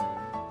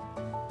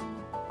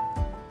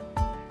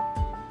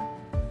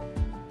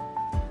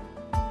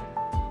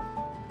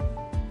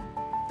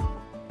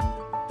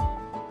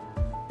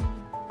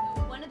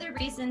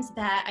reasons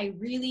that I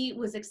really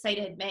was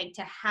excited, Meg,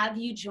 to have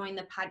you join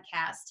the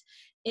podcast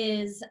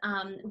is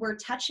we're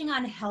touching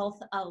on health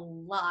a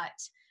lot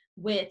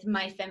with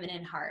My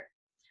Feminine Heart.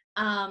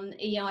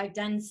 I've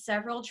done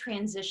several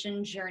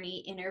transition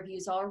journey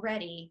interviews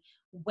already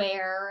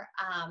where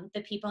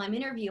the people I'm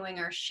interviewing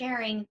are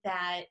sharing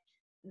that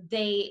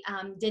they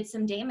did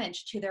some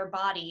damage to their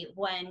body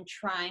when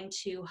trying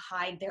to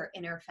hide their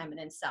inner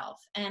feminine self.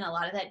 And a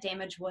lot of that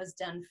damage was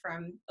done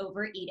from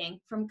overeating,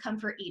 from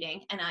comfort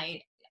eating. And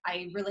I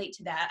relate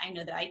to that. I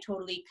know that I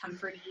totally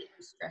comfort eat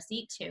and stress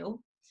eat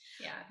too.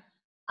 Yeah.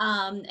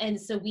 And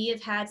so we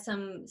have had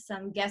some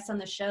guests on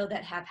the show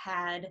that have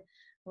had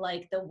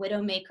like the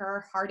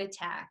Widowmaker heart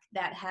attack,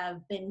 that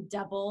have been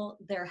double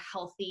their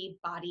healthy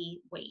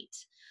body weight.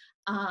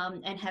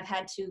 And have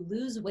had to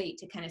lose weight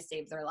to kind of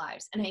save their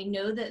lives. And I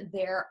know that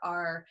there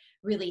are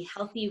really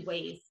healthy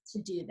ways to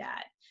do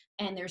that.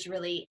 And there's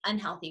really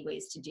unhealthy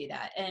ways to do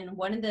that. And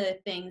one of the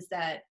things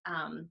that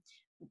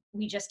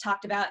we just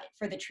talked about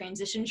for the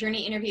transition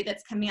journey interview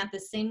that's coming out the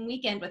same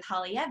weekend with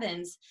Holly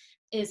Evans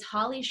is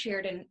Holly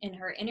shared in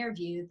her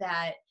interview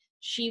that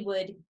she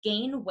would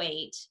gain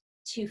weight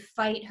to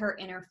fight her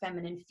inner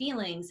feminine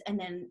feelings. And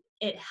then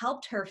it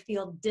helped her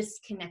feel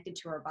disconnected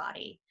to her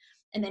body.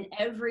 And then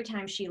every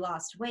time she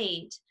lost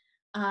weight,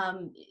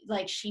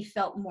 like she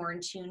felt more in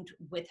tune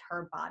with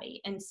her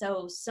body. And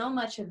so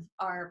much of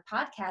our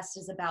podcast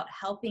is about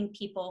helping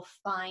people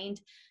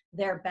find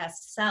their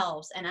best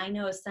selves. And I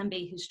know as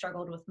somebody who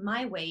struggled with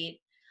my weight,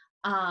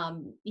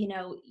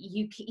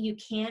 you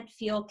can't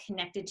feel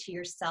connected to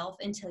yourself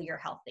until you're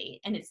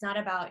healthy. And it's not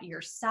about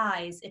your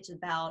size, it's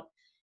about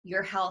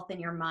your health and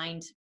your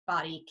mind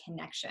body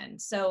connection.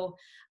 So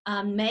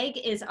Meg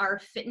is our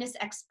fitness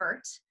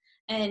expert.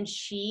 And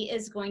she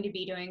is going to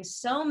be doing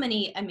so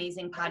many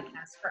amazing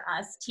podcasts for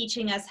us,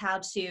 teaching us how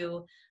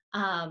to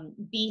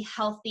be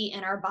healthy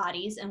in our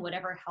bodies and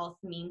whatever health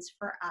means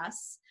for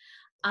us.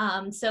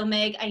 So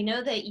Meg, I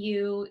know that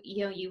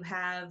you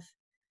have,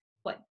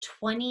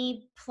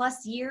 20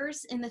 plus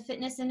years in the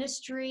fitness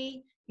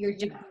industry. Your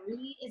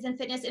degree is in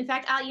fitness. In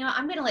fact,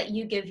 I'm going to let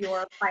you give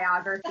your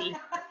biography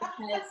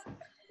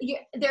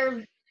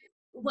because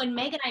when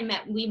Meg and I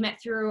met, we met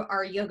through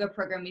our yoga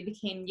program. We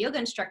became yoga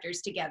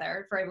instructors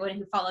together for everyone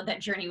who followed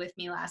that journey with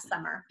me last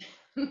summer.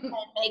 And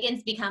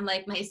Megan's become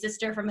like my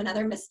sister from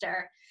another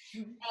mister.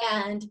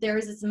 And there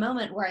was this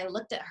moment where I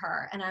looked at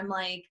her and I'm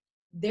like,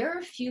 there are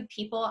a few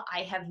people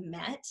I have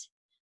met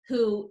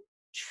who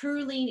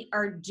truly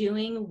are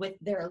doing with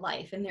their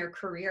life and their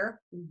career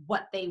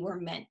what they were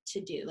meant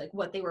to do, like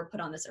what they were put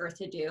on this earth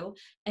to do.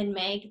 And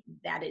Meg,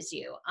 that is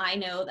you. I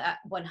know that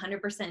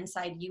 100%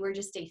 inside you are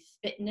just a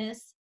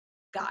fitness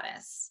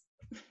goddess.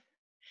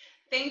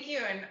 Thank you.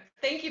 And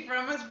thank you for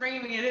almost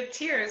bringing me into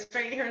tears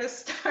right here to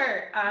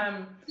start.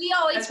 We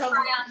always cry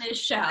on this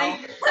show.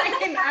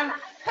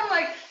 I'm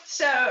like,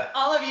 so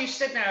all of you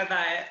should know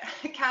that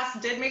Cass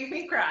did make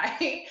me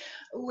cry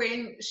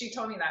when she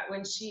told me that,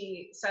 when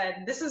she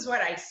said, this is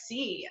what I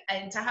see.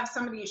 And to have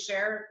somebody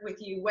share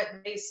with you what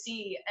they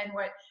see and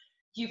what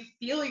you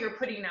feel you're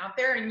putting out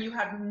there and you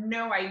have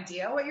no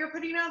idea what you're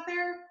putting out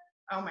there.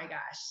 Oh my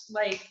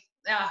gosh.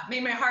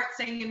 Made my heart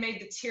sing and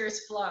made the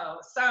tears flow.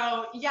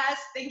 So yes,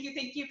 thank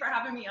you for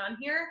having me on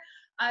here.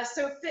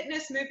 So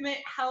fitness, movement,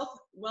 health,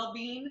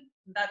 well-being,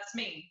 that's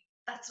me.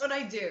 That's what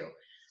I do.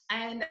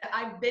 And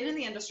I've been in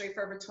the industry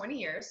for over 20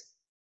 years,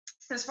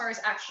 as far as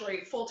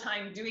actually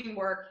full-time doing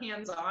work,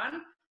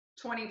 hands-on,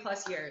 20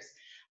 plus years.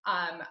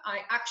 I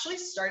actually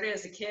started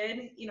as a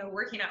kid,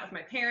 working out with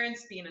my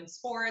parents, being in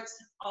sports,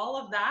 all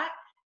of that.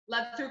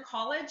 Led through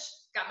college,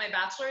 got my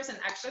bachelor's in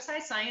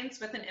exercise science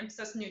with an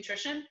emphasis in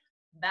nutrition.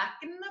 Back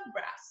in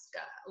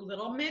Nebraska,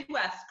 little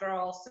Midwest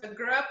girl. So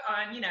grew up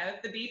on,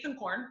 the beef and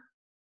corn.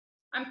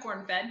 I'm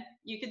corn fed.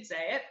 You could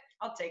say it.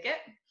 I'll take it.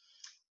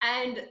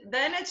 And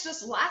then it's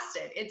just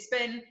lasted. It's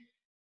been,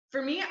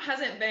 for me, it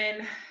hasn't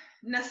been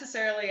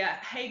necessarily a,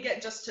 hey,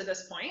 get just to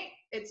this point.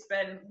 It's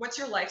been, what's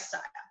your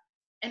lifestyle?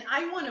 And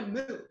I want to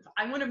move.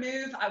 I want to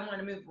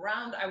move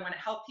around. I want to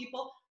help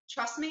people.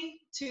 Trust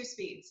me, 2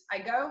 speeds. I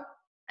go,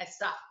 I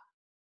stop.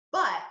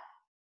 But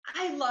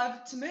I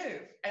love to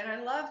move and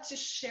I love to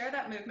share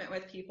that movement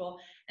with people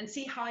and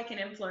see how I can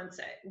influence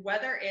it,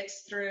 whether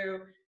it's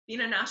through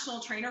being a national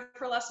trainer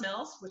for Les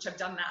Mills, which I've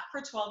done that for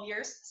 12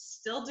 years,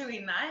 still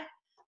doing that,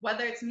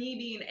 whether it's me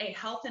being a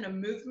health and a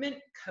movement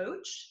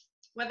coach,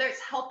 whether it's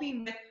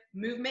helping with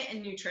movement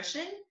and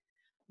nutrition,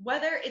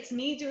 whether it's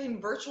me doing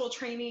virtual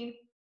training,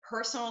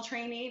 personal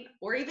training,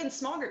 or even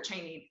small group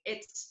training.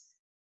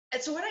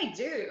 It's what I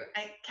do.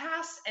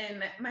 Cass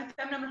and My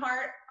Feminine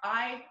Heart,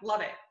 I love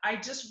it. I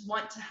just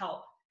want to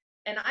help.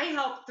 And I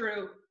help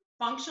through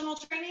functional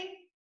training,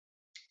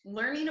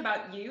 learning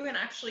about you and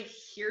actually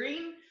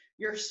hearing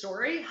your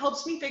story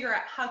helps me figure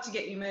out how to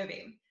get you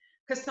moving.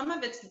 Because some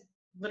of it's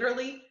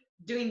literally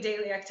doing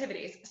daily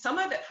activities. Some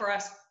of it for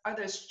us are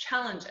those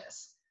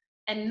challenges,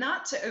 and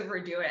not to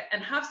overdo it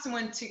and have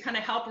someone to kind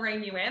of help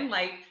rein you in.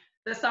 Like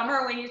the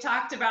summer when you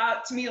talked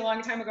about to me a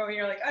long time ago, when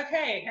you're like,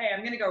 okay, hey,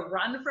 I'm going to go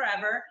run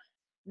forever,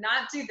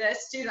 not do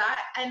this, do that.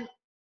 And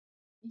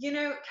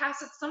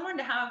Cass, it's someone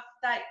to have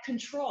that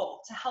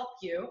control to help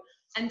you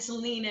and to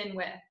lean in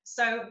with.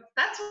 So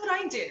that's what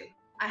I do.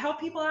 I help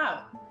people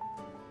out.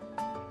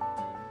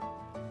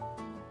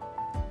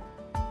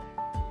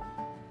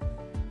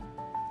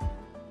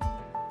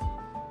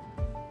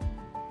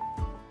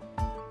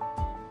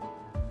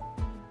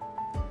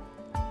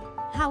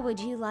 How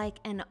would you like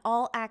an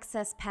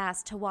all-access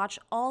pass to watch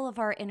all of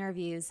our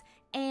interviews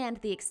and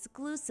the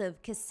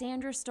exclusive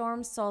Cassandra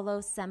Storm Solo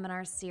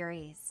Seminar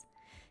Series?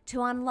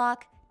 To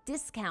unlock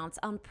discounts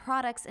on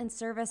products and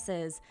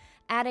services,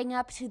 adding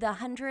up to the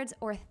hundreds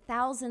or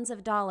thousands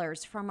of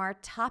dollars from our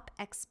top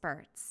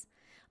experts.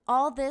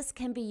 All this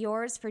can be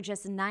yours for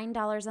just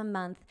 $9 a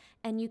month,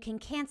 and you can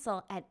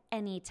cancel at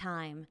any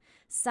time.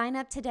 Sign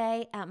up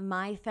today at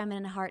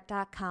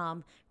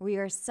myfeminineheart.com. We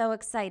are so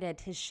excited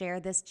to share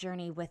this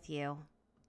journey with you.